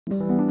Yo,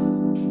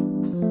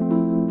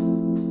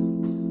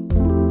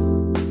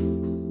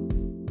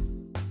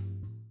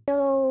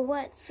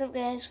 what's up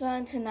guys,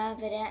 welcome to another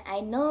video.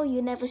 I know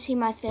you never see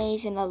my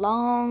face in a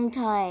long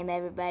time,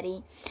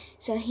 everybody.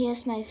 So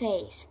here's my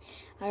face.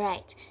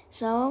 Alright,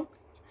 so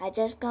I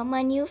just got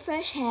my new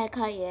fresh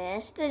haircut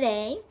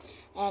yesterday,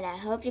 and I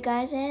hope you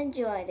guys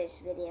enjoy this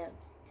video.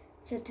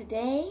 So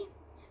today,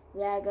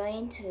 we are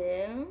going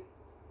to,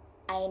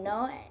 I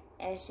know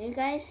as you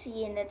guys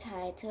see in the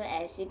title,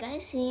 as you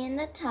guys see in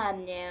the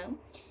thumbnail,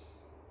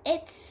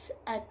 it's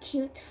a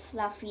cute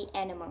fluffy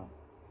animal.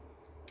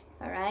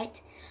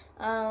 Alright,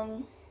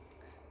 the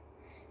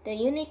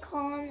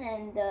unicorn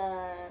and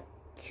the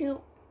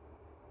cute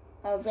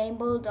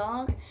rainbow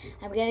dog,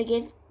 I'm gonna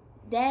give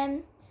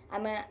them,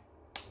 I'm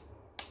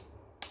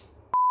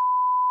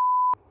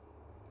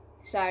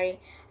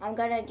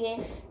gonna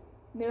give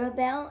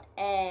Mirabelle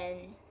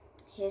and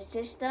his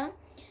sister,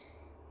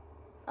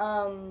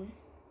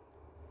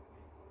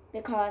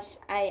 because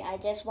I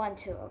just want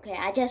to, okay,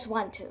 I just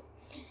want to.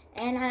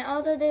 And I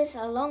ordered this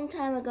a long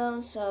time ago,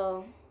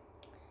 so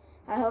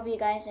I hope you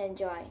guys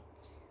enjoy.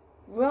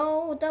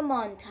 Roll the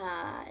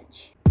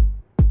montage.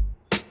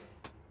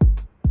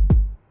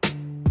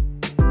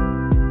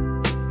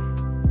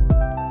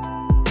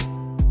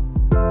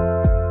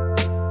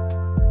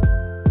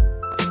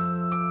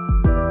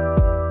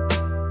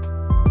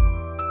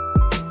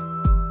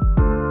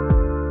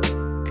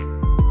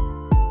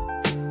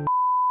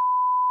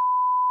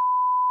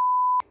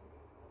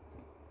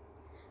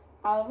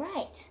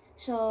 Alright,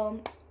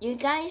 so you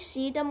guys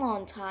see the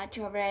montage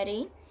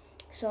already.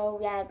 So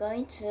we are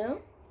going to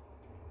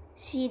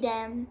see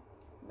them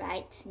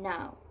right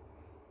now,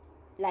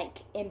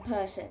 like in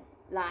person,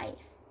 live.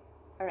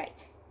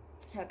 Alright,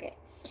 okay.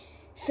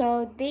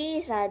 So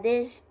these are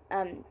the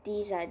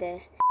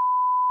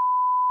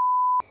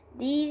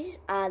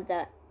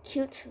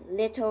cute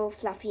little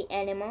fluffy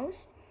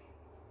animals.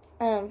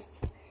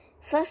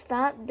 First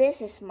up,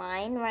 this is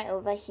mine right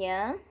over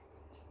here.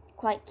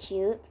 Quite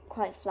cute,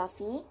 quite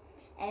fluffy.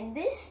 And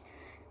this,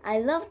 I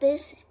love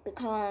this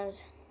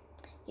because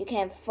you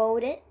can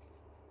fold it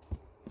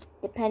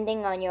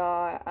depending on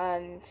your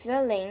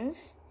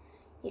feelings.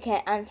 You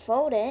can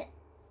unfold it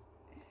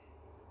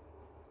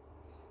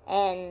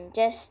and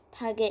just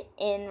tuck it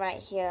in right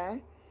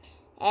here,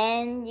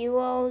 and you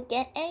will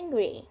get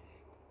angry.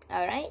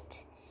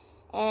 Alright,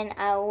 and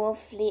I will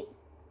flip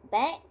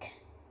back,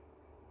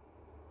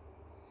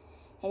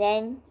 and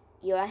then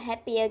you are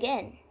happy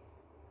again,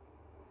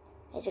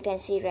 as you can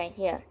see right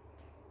here.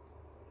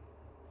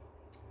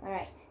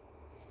 Alright,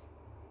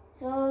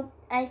 so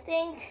I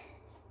think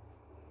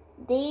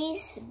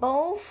these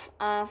both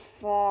are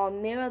for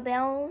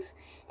Mirabelle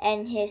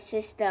and his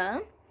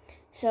sister.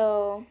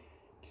 So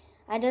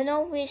I don't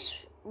know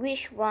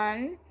which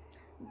one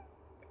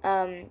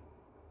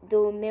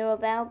do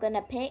Mirabelle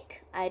gonna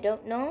pick. I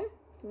don't know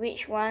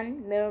which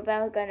one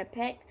Mirabelle gonna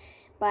pick,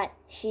 but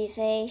she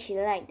say she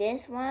like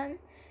this one,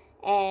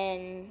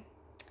 and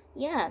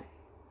yeah.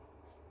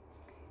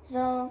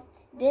 So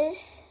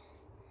this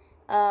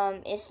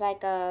is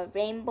like a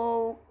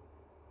rainbow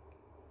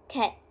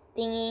cat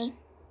thingy.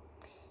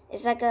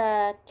 It's like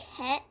a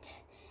cat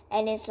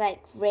and it's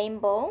like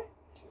rainbow,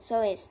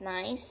 so it's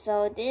nice.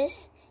 So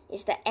this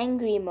is the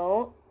angry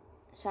mode,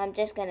 so I'm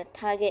just gonna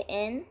tug it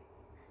in,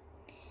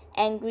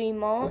 angry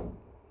mode,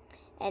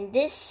 and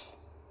this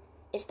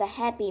is the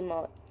happy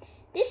mode.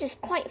 This is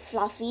quite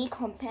fluffy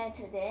compared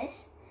to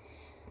this.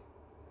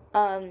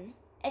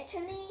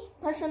 Actually,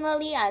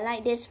 personally, I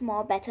like this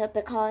more better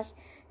because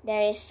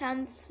there is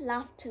some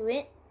fluff to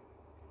it.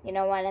 You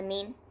know what I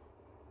mean?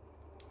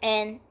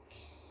 And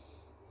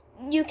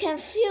you can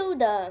feel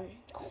the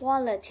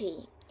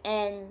quality.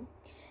 And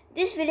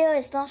this video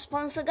is not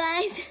sponsored,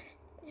 guys.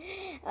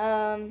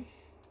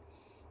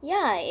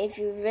 Yeah, if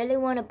you really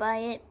want to buy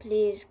it,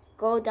 please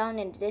go down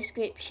in the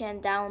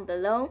description down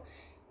below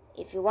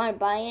if you want to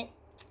buy it.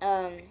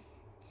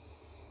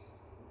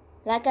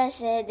 Like I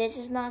said, this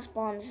is not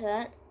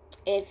sponsored.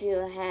 If you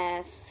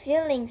have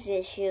feelings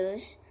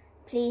issues,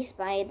 please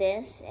buy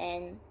this,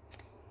 and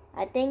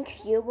I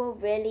think you will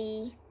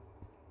really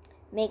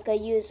make a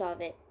use of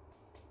it.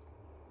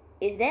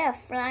 Is there a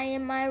fly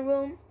in my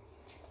room?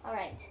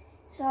 Alright,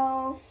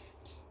 so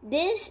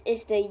this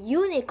is the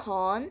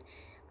unicorn.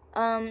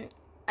 I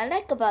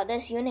like about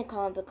this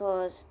unicorn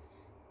because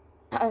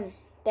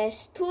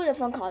there's two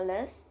different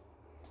colors.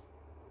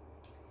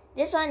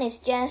 This one is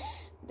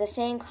just the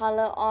same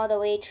color all the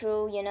way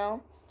through, you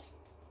know.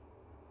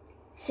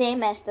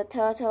 Same as the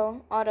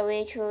turtle all the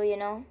way through, you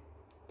know.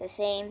 The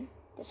same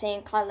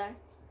color.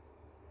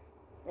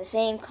 The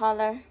same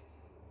color.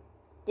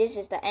 This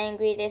is the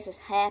angry, this is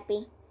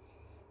happy.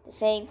 The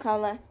same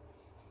color.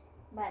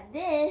 But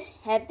this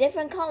have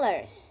different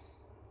colors.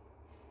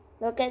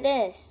 Look at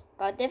this.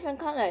 Got different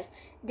colors.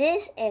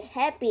 This is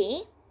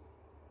happy.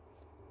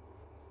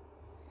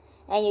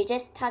 And you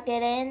just tuck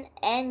it in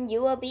and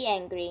you will be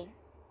angry.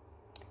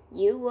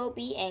 You will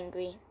be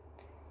angry.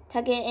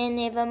 Tuck it in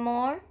even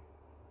more.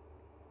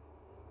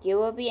 You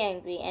will be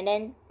angry. And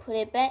then put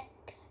it back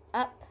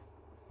up.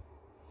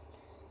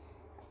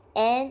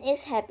 and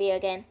it's happy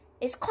again.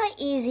 It's quite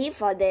easy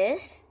for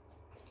this.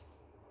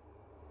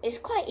 It's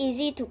quite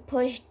easy to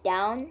push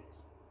down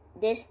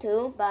this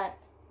too, but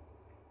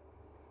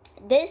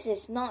this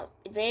is not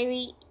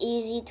very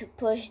easy to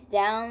push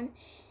down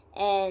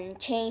and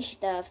change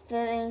the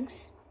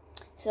fillings.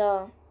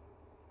 So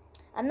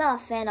I'm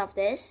not a fan of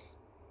this,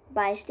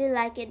 but I still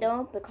like it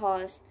though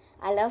because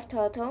I love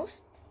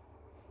turtles.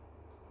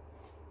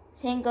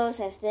 Same goes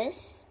as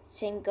this.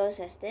 Same goes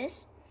as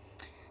this.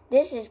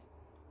 This is,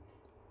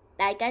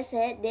 like I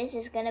said, this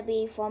is gonna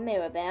be for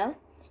Mirabelle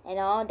and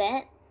all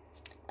that.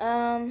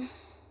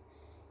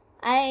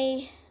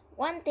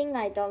 One thing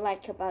I don't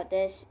like about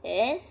this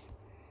is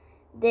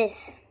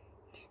this.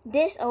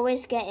 This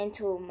always get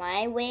into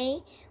my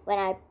way when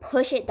I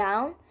push it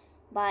down,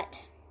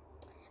 but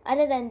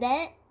other than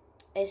that,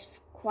 it's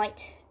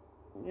quite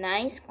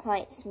nice,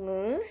 quite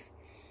smooth.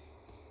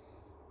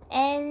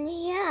 And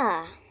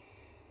yeah,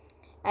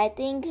 I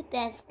think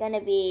that's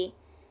gonna be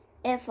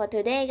it for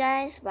today,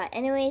 guys. But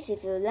anyways,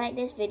 if you like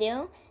this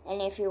video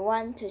and if you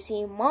want to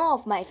see more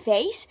of my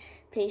face,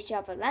 please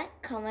drop a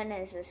like, comment,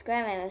 and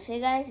subscribe, and I'll see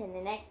you guys in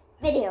the next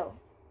video.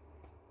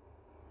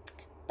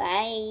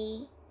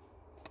 Bye.